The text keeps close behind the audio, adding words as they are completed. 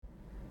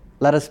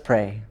Let us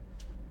pray.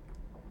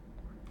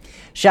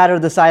 Shatter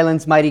the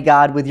silence, mighty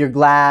God, with your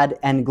glad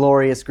and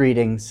glorious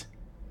greetings.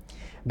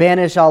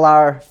 Banish all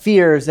our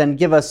fears and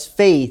give us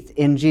faith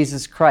in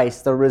Jesus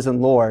Christ, the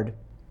risen Lord.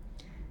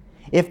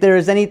 If there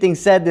is anything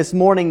said this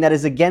morning that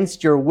is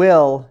against your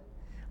will,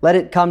 let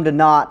it come to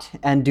naught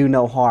and do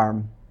no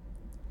harm.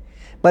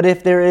 But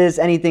if there is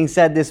anything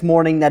said this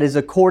morning that is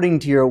according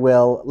to your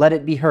will, let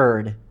it be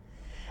heard,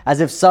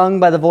 as if sung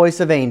by the voice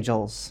of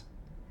angels,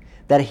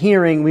 that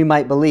hearing we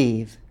might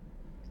believe,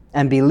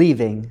 and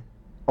believing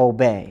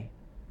obey.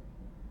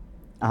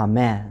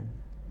 Amen.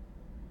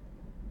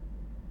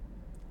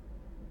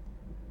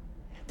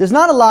 There's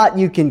not a lot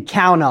you can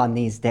count on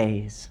these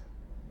days.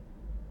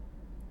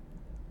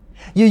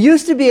 You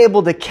used to be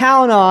able to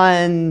count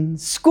on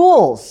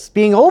schools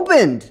being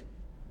opened.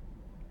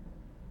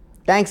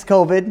 Thanks,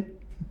 COVID.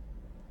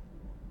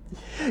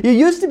 You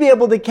used to be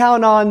able to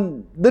count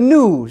on the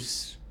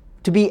news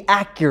to be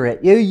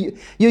accurate. You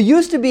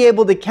used to be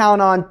able to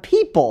count on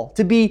people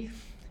to be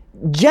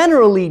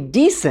generally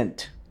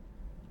decent.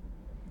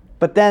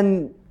 But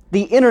then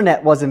the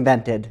internet was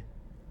invented.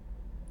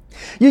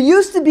 You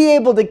used to be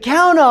able to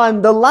count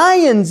on the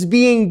Lions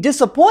being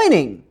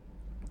disappointing.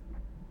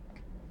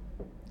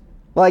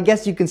 Well, I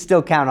guess you can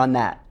still count on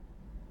that.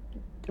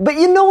 But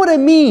you know what I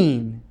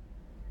mean.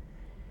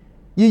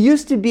 You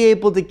used to be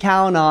able to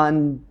count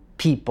on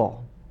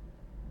people.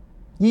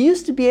 You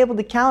used to be able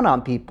to count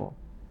on people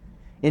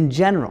in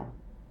general.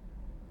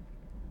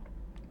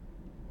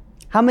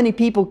 How many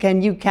people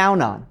can you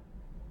count on?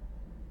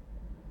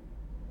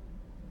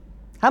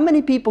 How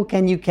many people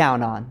can you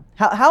count on?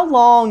 How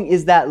long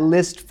is that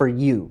list for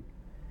you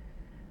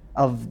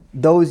of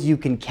those you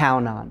can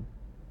count on?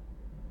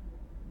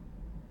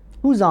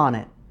 Who's on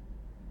it?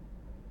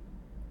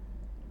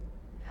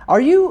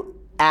 Are you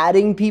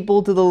adding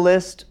people to the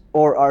list,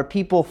 or are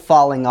people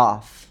falling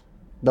off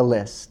the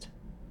list?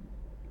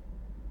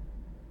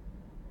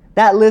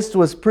 That list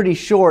was pretty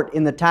short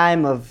in the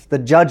time of the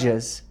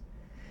judges,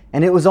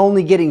 and it was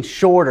only getting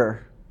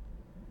shorter.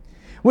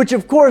 Which,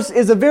 of course,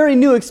 is a very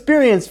new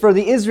experience for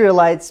the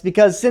Israelites,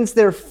 because since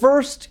their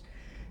first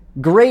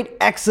great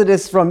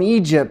exodus from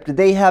Egypt,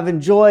 they have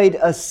enjoyed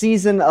a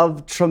season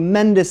of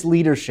tremendous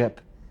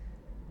leadership.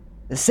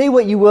 Say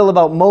what you will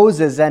about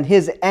Moses and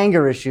his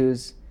anger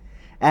issues,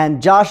 and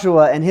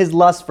Joshua and his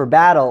lust for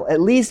battle, at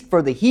least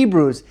for the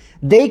Hebrews,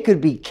 they could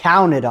be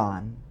counted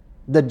on.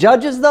 The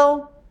judges,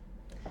 though,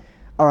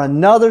 are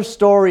another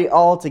story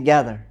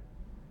altogether.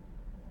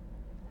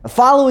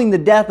 Following the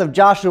death of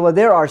Joshua,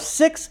 there are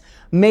 6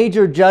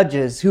 major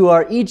judges who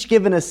are each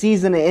given a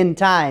season in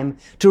time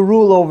to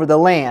rule over the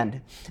land.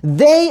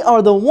 They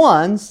are the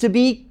ones to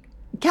be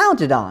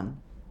counted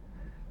on.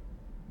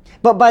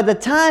 But by the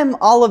time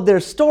all of their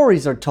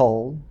stories are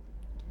told,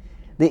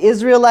 the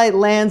Israelite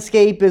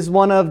landscape is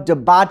one of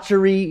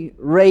debauchery,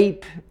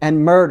 rape,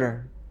 and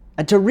murder.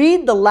 And to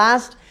read the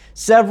last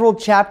several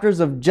chapters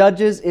of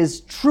Judges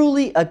is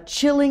truly a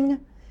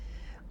chilling,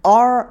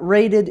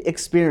 R-rated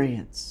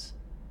experience.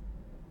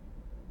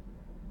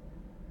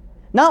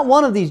 Not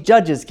one of these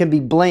judges can be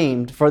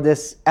blamed for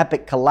this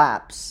epic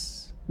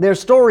collapse. Their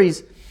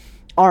stories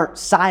aren't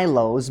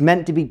silos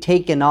meant to be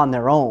taken on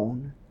their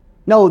own.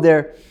 No,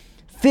 they're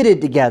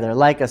fitted together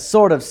like a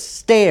sort of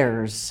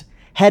stairs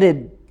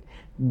headed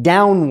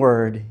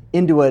downward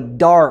into a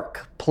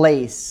dark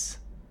place.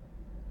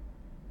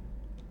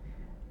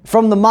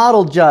 From the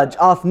model judge,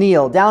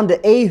 Othniel, down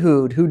to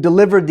Ehud, who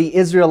delivered the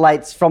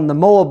Israelites from the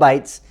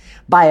Moabites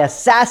by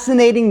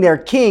assassinating their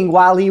king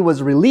while he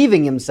was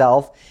relieving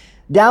himself,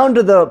 down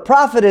to the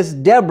prophetess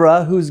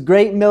Deborah, whose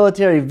great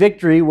military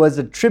victory was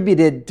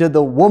attributed to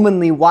the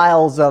womanly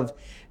wiles of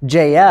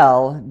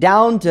Jael,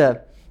 down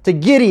to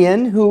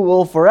Gideon, who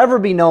will forever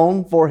be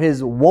known for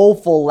his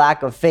woeful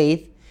lack of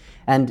faith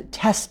and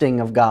testing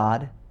of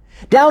God,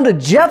 down to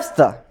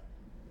Jephthah,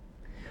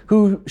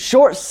 who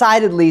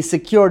short-sightedly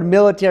secured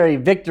military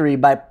victory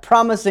by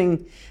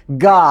promising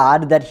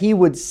God that he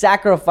would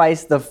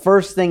sacrifice the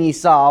first thing he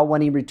saw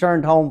when he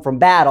returned home from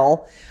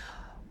battle,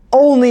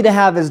 only to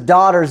have his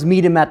daughters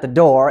meet him at the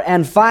door,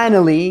 and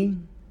finally,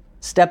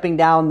 stepping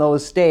down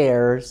those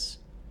stairs,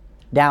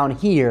 down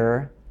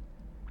here,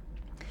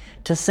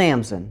 to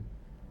Samson.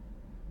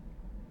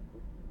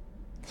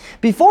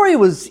 Before he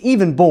was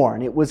even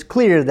born, it was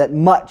clear that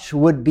much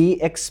would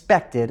be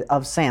expected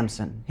of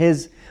Samson.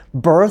 His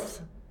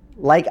birth,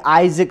 like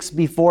Isaac's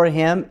before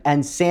him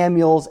and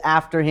Samuel's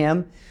after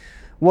him,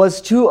 was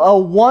to a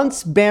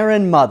once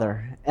barren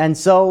mother, and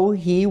so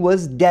he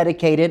was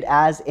dedicated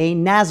as a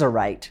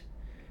Nazirite,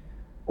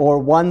 or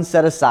one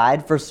set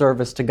aside for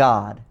service to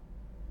God.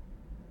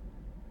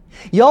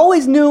 You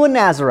always knew a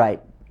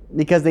Nazirite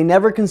because they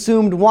never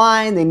consumed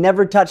wine, they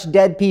never touched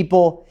dead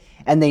people,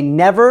 and they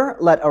never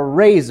let a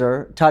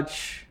razor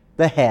touch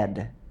the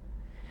head,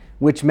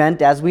 which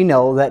meant, as we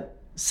know, that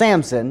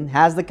Samson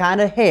has the kind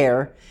of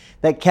hair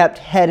that kept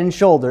Head and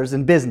Shoulders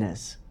in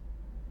business.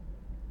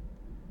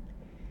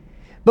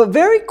 But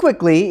very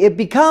quickly, it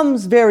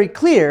becomes very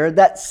clear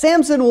that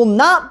Samson will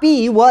not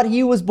be what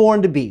he was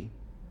born to be.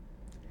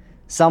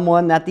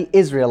 someone that the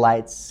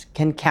Israelites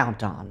can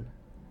count on.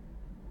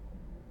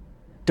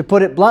 To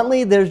put it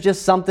bluntly, there's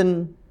just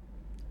something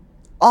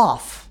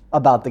off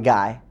about the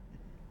guy.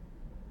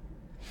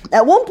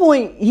 At one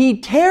point, he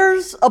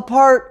tears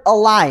apart a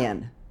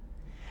lion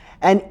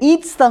and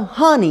eats the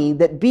honey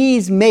that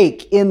bees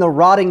make in the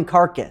rotting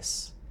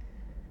carcass.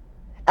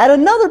 At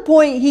another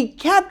point, he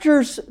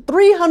captures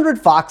 300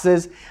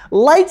 foxes,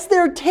 lights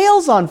their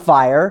tails on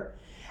fire,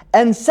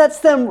 and sets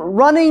them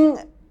running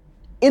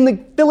in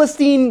the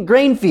Philistine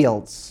grain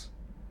fields.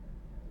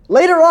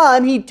 Later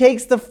on, he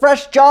takes the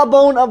fresh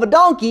jawbone of a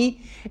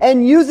donkey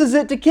and uses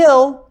it to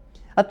kill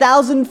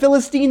 1,000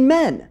 Philistine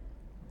men.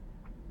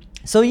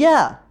 So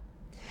yeah,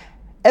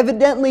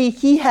 evidently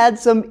he had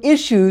some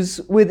issues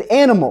with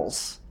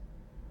animals.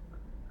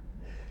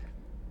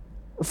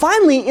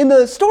 Finally, in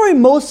the story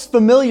most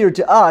familiar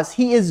to us,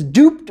 he is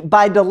duped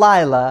by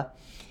Delilah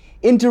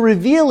into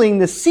revealing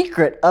the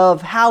secret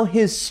of how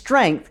his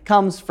strength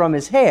comes from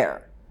his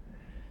hair.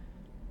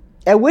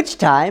 At which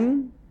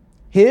time,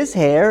 his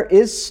hair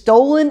is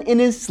stolen in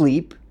his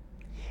sleep.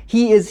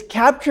 He is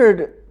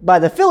captured by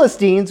the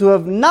Philistines, who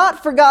have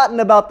not forgotten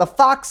about the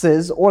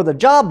foxes or the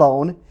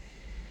jawbone.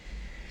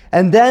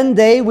 And then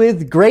they,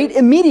 with great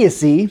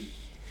immediacy,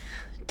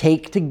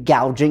 take to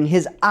gouging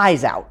his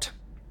eyes out.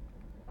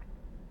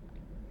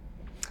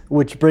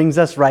 Which brings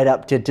us right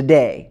up to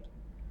today,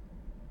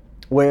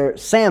 where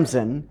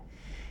Samson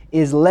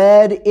is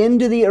led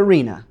into the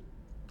arena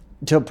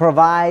to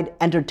provide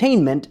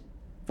entertainment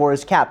for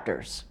his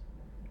captors.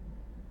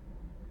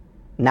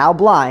 Now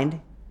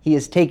blind, he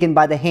is taken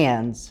by the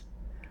hands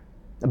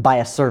by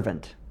a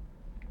servant.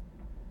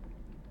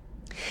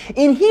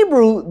 In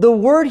Hebrew, the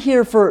word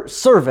here for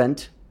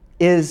servant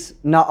is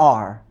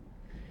na'ar,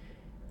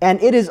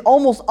 and it is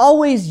almost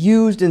always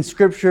used in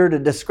Scripture to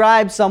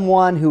describe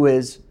someone who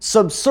is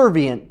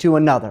subservient to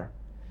another,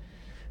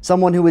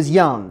 someone who is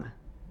young,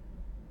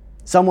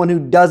 someone who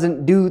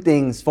doesn't do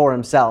things for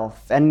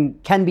himself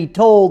and can be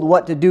told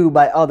what to do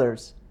by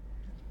others.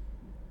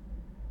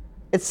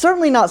 It's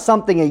certainly not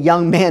something a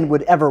young man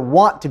would ever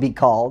want to be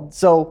called,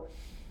 so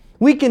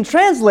we can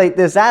translate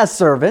this as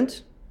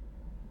servant,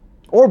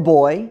 or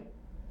boy,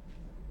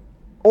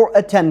 or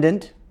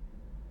attendant.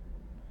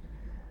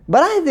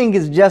 But I think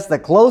it's just the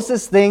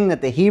closest thing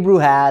that the Hebrew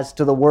has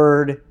to the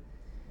word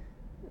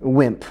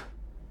wimp.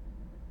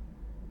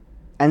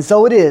 And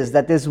so it is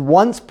that this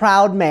once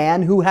proud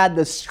man who had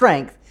the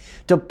strength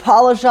to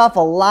polish off a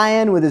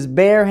lion with his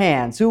bare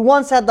hands, who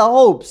once had the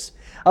hopes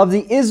of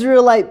the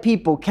Israelite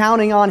people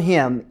counting on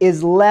him,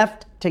 is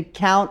left to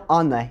count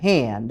on the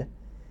hand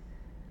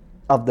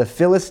of the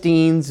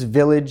Philistines'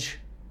 village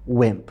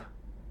wimp.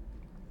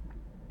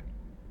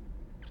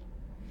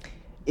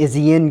 Is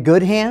he in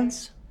good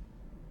hands?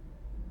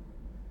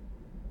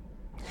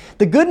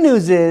 The good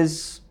news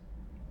is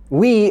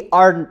we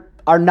are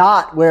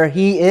not where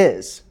he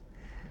is.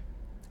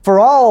 For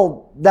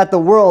all that the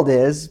world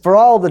is, for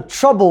all the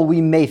trouble we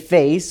may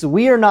face,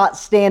 we are not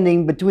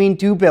standing between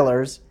two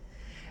pillars,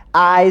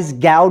 eyes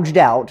gouged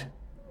out,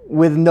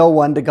 with no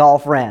one to call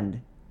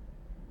friend.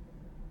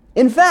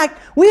 In fact,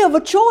 we have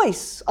a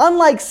choice.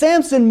 Unlike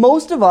Samson,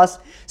 most of us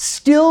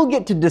still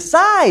get to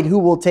decide who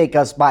will take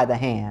us by the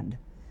hand.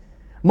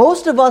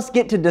 Most of us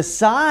get to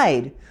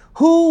decide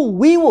who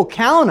we will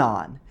count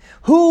on,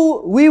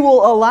 who we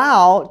will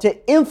allow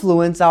to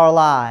influence our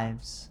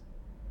lives.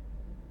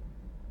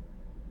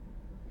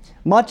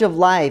 Much of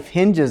life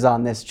hinges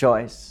on this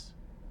choice,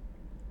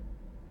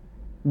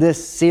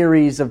 this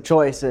series of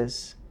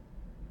choices.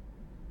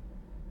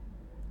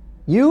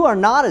 You are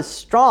not as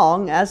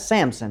strong as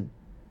Samson.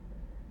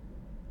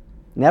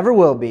 Never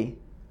will be.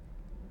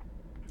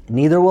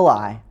 Neither will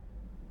I.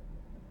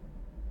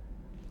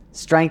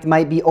 Strength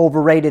might be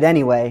overrated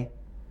anyway.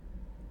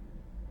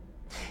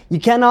 You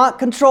cannot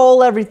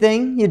control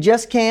everything. You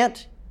just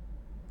can't.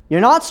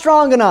 You're not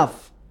strong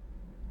enough.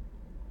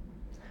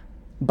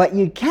 But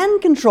you can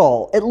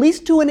control, at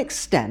least to an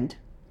extent,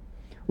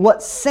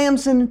 what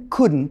Samson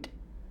couldn't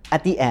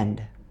at the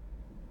end.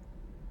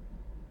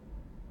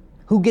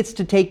 Who gets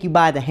to take you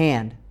by the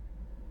hand?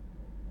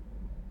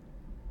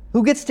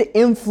 Who gets to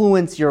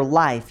influence your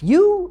life?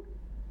 You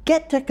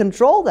get to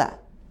control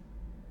that.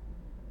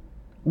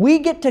 We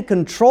get to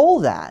control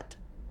that.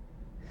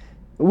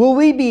 Will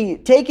we be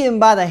taken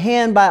by the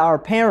hand by our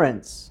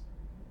parents?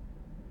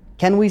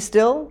 Can we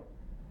still?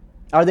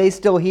 Are they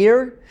still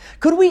here?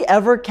 Could we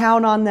ever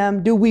count on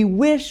them? Do we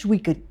wish we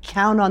could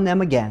count on them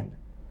again?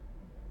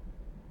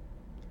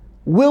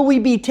 Will we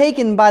be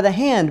taken by the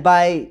hand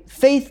by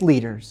faith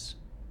leaders?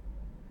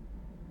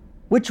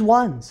 Which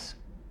ones?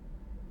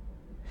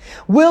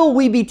 Will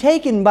we be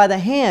taken by the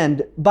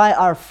hand by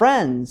our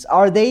friends?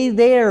 Are they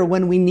there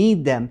when we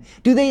need them?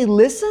 Do they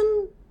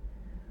listen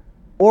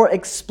or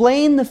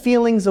explain the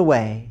feelings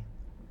away?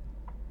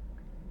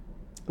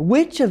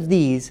 Which of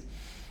these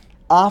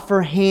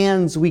offer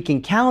hands we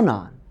can count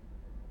on?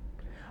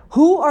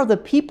 Who are the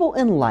people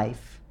in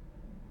life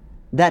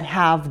that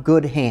have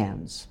good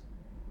hands?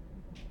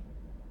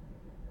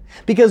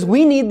 Because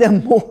we need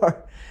them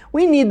more.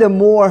 We need them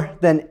more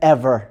than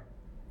ever.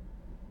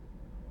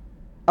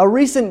 A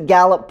recent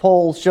Gallup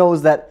poll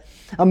shows that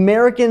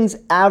Americans'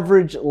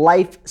 average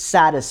life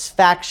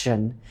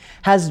satisfaction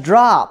has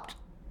dropped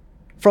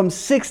from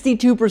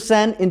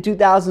 62% in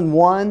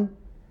 2001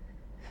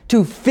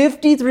 to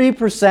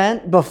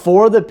 53%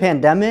 before the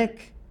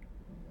pandemic,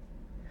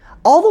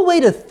 all the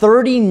way to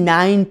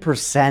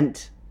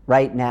 39%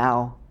 right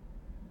now.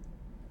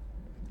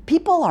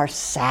 People are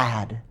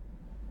sad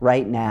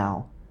right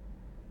now.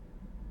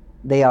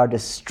 They are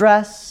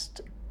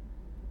distressed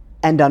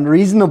and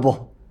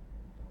unreasonable.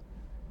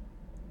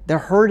 They're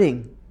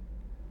hurting.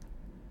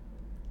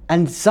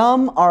 And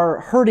some are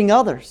hurting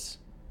others.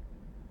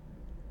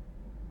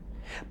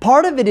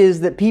 Part of it is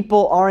that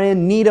people are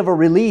in need of a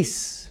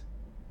release.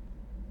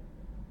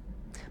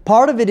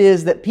 Part of it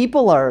is that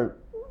people are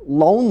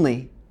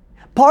lonely.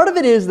 Part of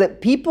it is that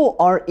people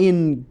are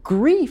in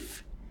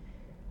grief.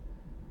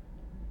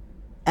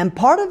 And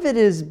part of it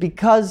is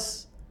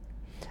because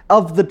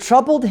of the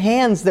troubled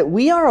hands that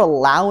we are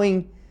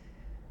allowing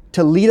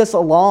to lead us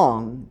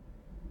along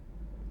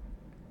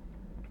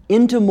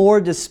into more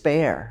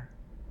despair.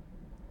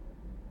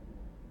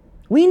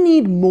 We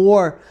need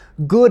more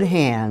good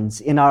hands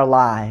in our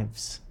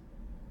lives.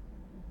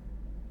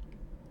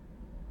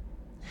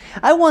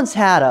 I once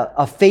had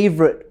a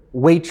favorite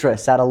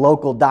waitress at a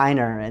local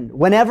diner, and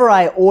whenever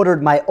I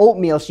ordered my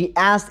oatmeal, she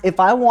asked if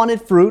I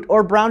wanted fruit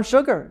or brown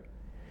sugar.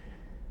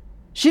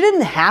 She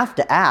didn't have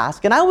to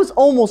ask, and I was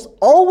almost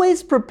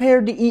always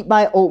prepared to eat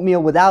my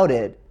oatmeal without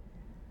it.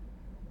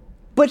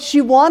 But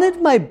she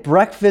wanted my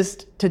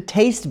breakfast to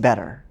taste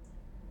better.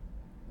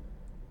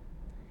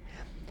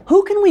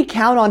 Who can we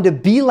count on to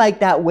be like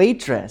that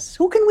waitress?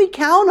 Who can we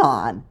count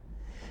on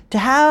to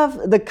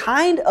have the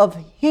kind of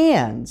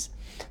hands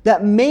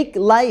that make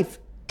life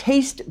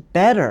taste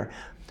better?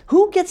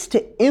 Who gets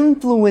to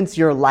influence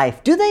your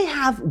life? Do they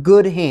have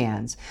good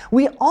hands?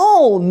 We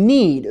all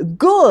need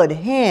good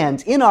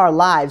hands in our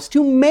lives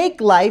to make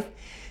life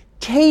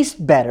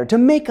taste better, to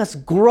make us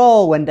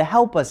grow and to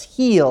help us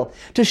heal,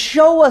 to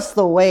show us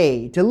the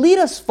way, to lead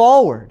us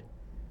forward.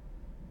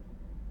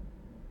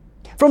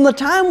 From the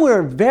time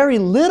we're very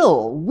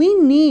little, we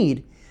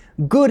need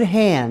good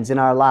hands in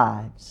our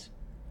lives.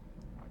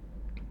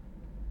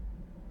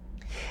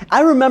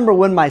 I remember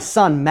when my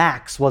son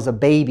Max was a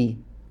baby,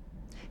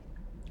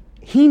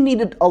 he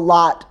needed a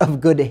lot of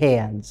good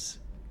hands.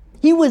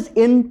 He was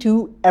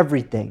into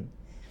everything.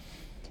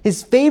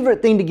 His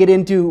favorite thing to get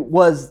into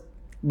was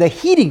the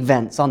heating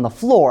vents on the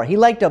floor. He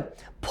liked to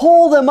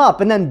pull them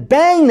up and then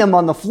bang them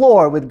on the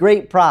floor with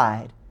great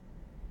pride.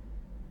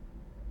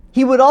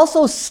 He would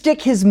also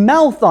stick his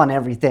mouth on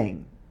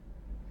everything,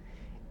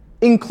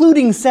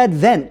 including said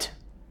vent.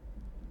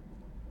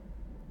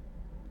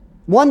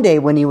 One day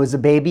when he was a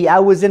baby, I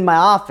was in my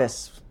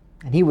office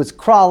and he was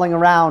crawling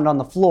around on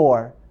the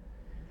floor.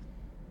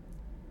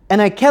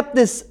 And I kept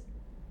this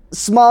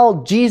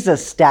small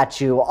Jesus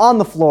statue on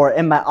the floor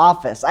in my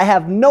office. I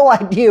have no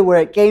idea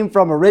where it came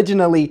from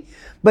originally,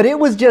 but it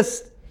was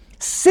just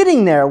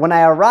sitting there when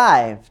I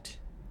arrived.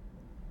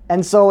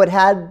 And so it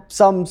had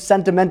some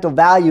sentimental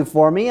value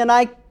for me, and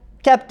I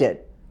kept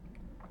it.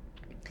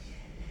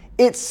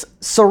 It's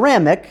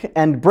ceramic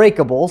and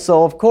breakable,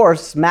 so of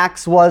course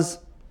Max was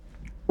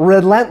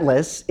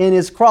relentless in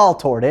his crawl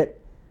toward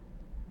it.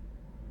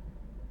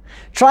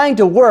 Trying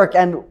to work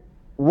and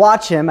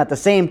watch him at the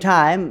same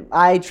time,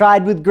 I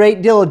tried with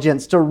great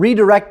diligence to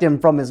redirect him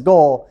from his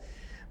goal,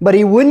 but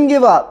he wouldn't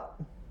give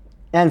up.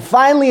 And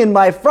finally, in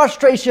my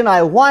frustration, I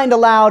whined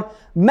aloud,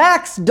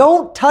 "Max,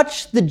 don't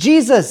touch the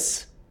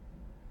Jesus!"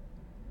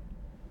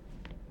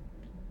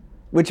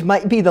 Which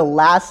might be the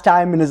last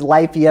time in his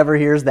life he ever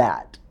hears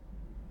that.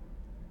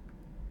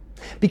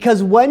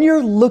 Because when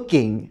you're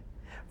looking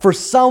for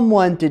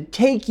someone to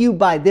take you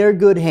by their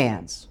good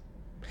hands,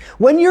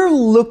 when you're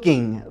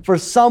looking for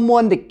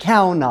someone to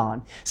count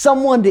on,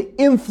 someone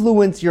to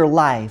influence your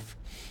life,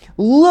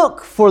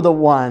 look for the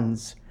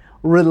ones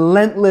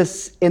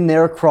relentless in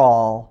their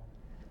crawl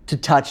to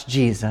touch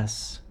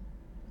Jesus.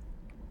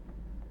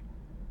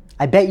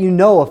 I bet you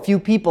know a few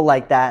people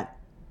like that.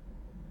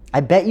 I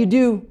bet you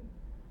do.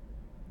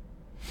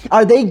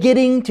 Are they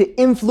getting to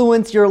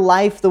influence your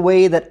life the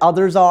way that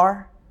others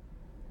are?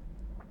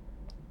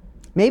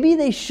 Maybe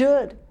they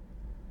should.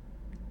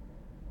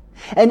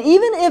 And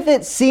even if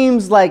it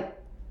seems like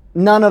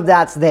none of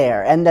that's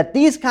there, and that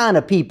these kind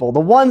of people, the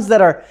ones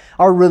that are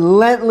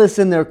relentless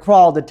in their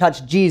crawl to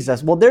touch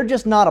Jesus, well, they're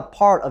just not a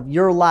part of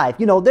your life.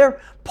 You know, they're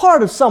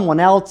part of someone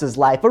else's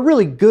life, a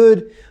really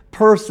good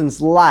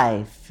person's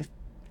life.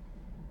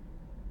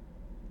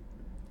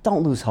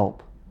 Don't lose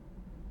hope.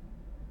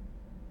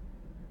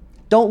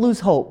 Don't lose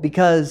hope,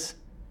 because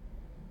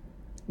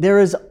there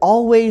is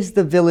always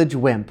the village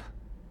wimp.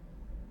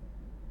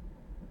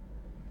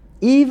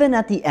 Even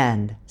at the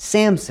end,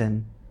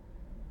 Samson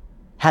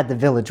had the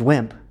village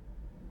wimp.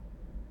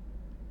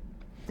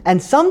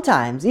 And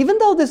sometimes, even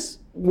though this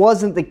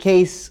wasn't the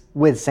case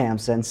with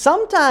Samson,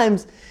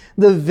 sometimes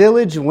the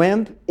village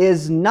wimp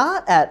is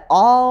not at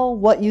all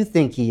what you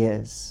think he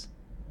is.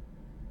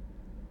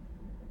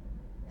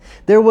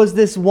 There was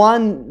this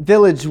one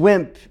village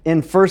wimp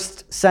in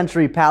first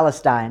century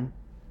Palestine.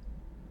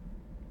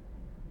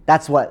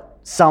 That's what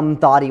some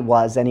thought he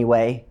was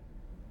anyway.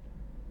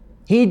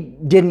 He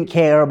didn't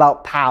care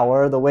about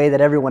power the way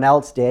that everyone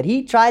else did.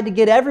 He tried to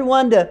get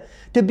everyone to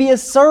be a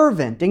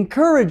servant,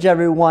 encourage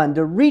everyone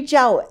to reach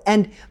out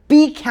and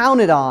be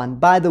counted on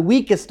by the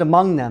weakest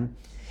among them.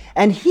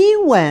 And he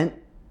went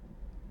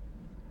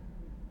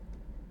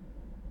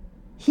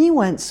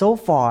so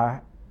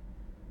far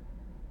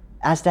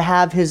as to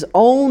have his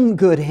own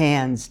good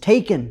hands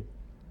taken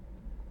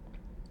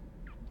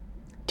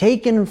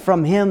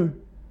from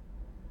him,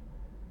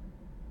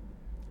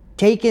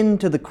 taken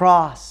to the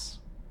cross.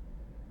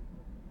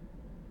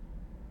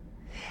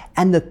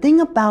 And the thing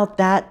about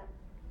that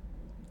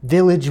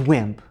village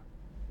wimp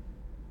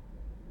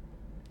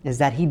is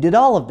that he did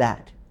all of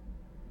that.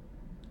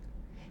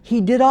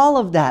 He did all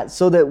of that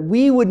so that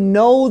we would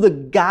know the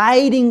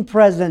guiding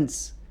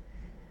presence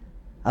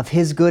of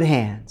his good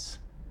hands.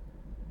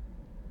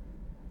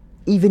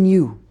 Even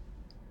you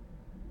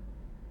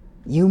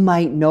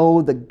might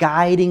know the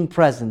guiding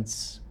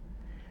presence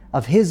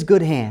of his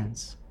good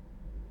hands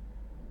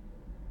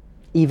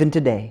even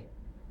today.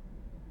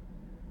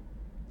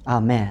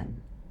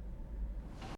 Amen.